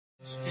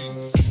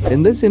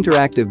In this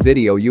interactive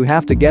video you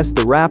have to guess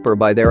the rapper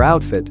by their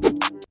outfit.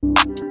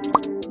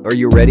 Are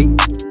you ready?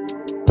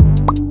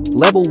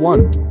 Level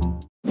 1.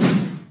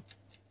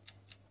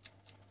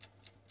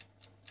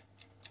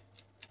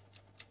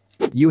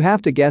 You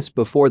have to guess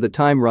before the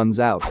time runs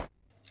out.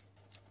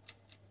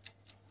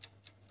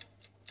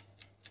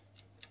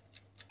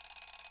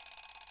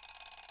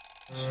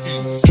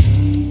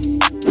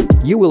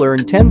 You will earn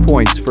 10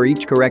 points for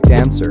each correct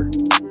answer.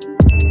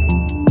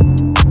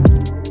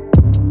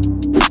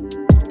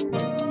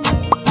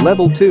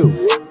 Level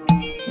 2.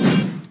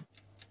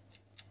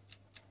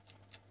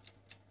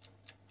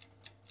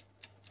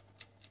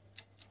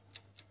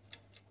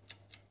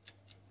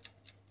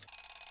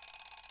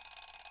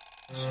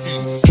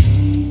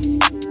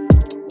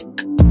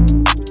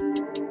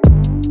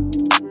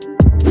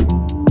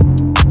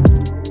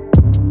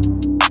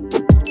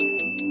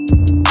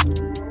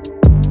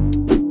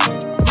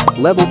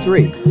 Level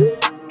 3.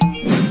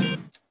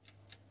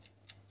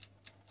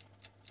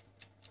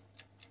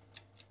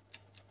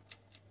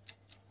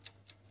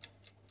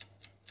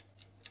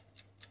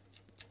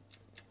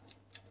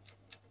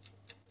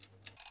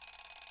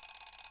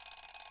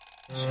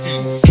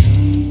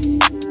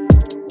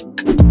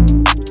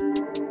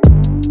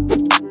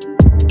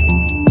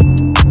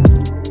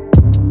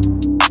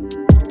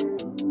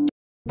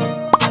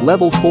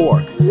 Level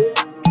 4.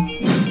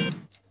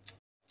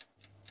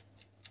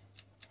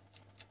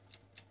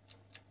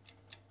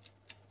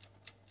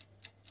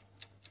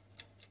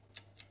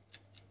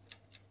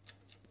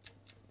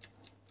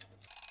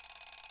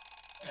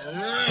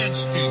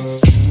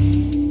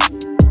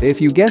 If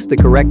you guessed the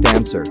correct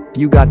answer,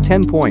 you got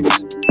 10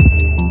 points.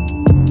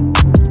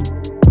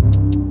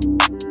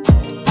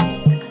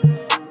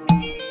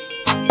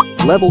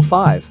 Level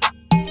 5.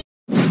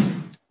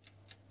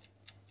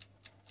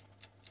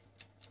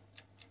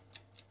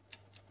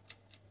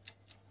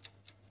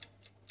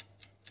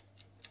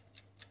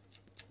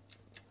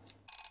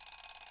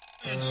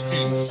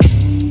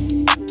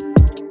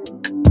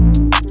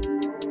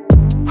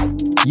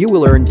 You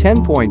will earn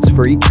 10 points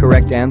for each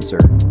correct answer.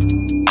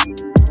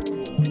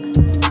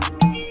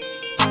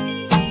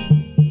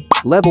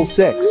 Level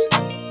 6.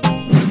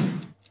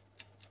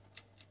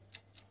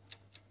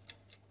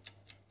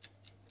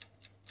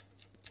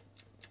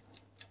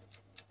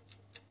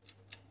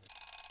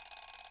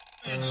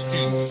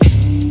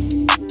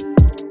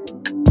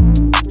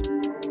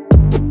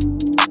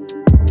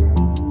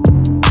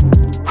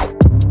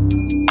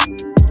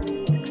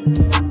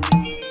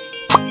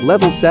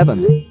 Level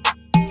 7.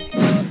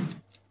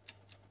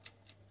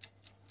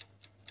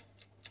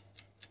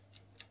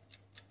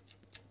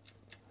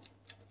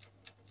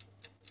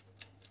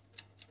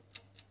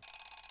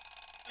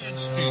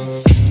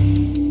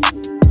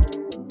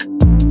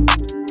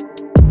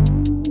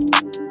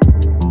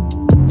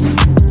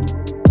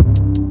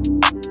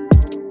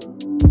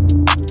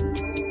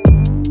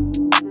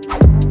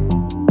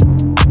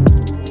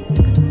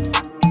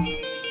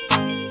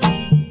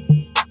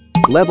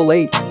 Level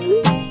 8.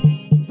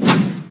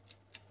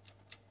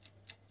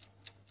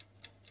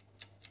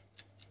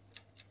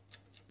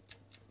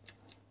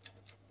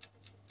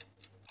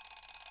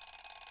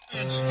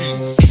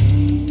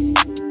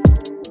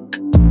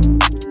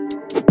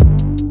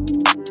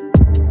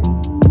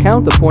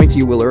 Count the points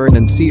you will earn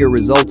and see your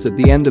results at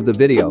the end of the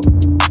video.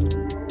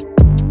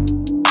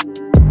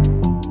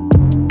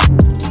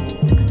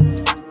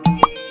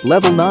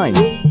 Level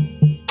 9.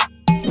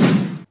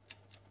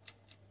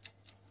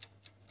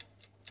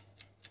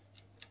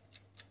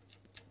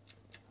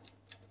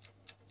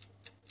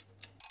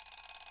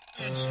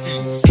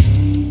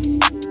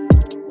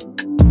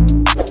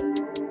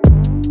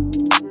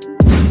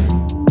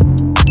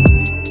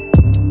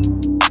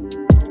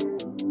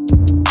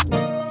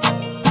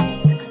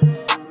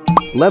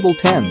 Level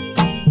 10.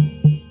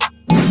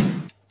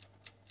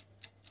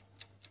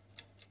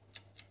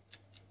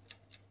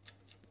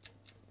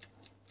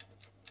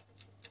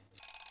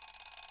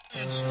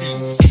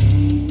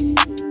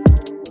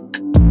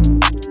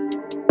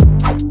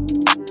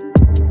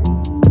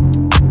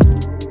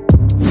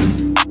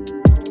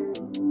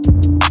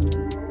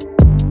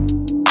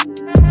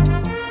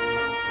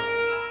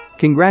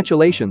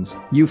 Congratulations,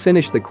 you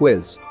finished the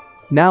quiz.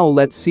 Now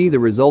let's see the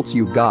results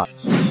you've got.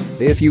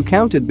 If you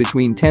counted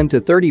between 10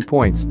 to 30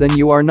 points, then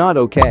you are not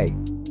okay.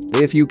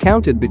 If you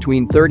counted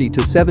between 30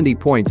 to 70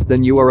 points,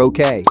 then you are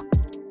okay.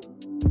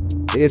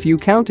 If you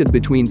counted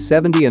between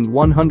 70 and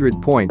 100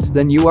 points,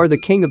 then you are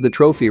the king of the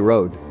trophy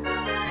road.